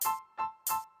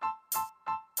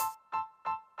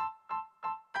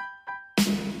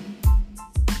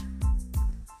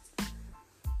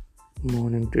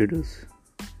Morning traders.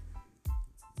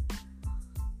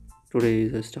 Today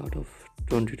is the start of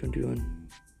 2021.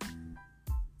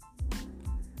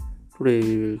 Today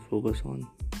we will focus on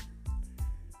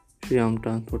Shyam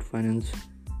Transport Finance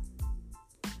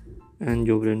and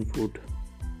Jubilant Food.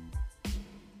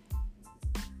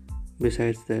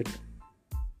 Besides that,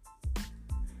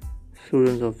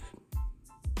 students of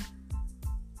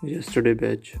yesterday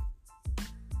batch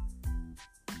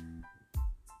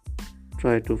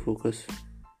try to focus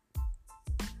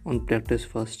on practice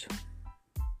first.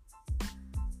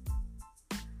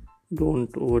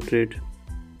 Don't overtrade.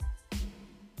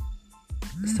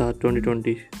 Start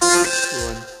 2021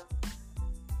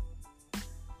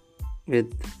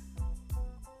 with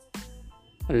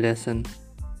a lesson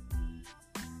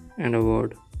and a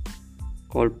word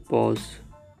called pause.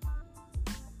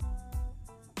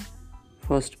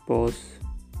 First pause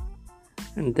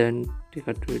and then take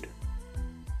a trade.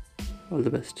 All the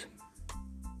best.